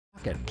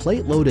A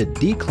plate-loaded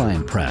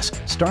decline press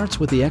starts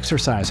with the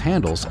exercise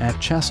handles at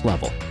chest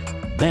level.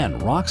 Then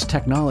ROC's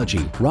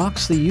technology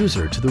rocks the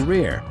user to the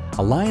rear,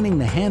 aligning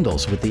the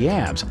handles with the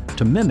abs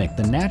to mimic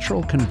the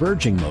natural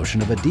converging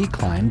motion of a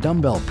decline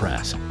dumbbell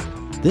press.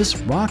 This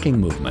rocking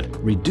movement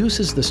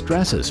reduces the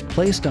stresses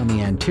placed on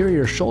the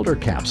anterior shoulder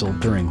capsule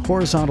during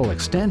horizontal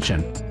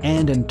extension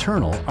and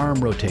internal arm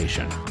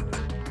rotation.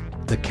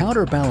 The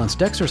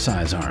counterbalanced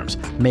exercise arms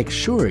make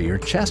sure your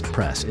chest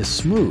press is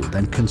smooth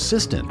and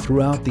consistent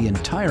throughout the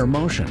entire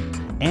motion,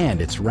 and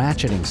its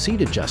ratcheting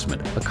seat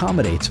adjustment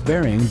accommodates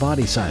varying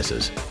body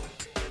sizes.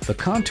 The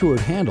contoured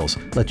handles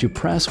let you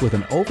press with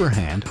an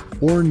overhand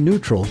or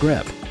neutral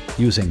grip,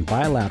 using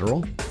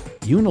bilateral,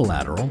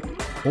 unilateral,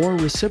 or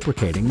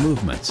reciprocating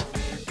movements.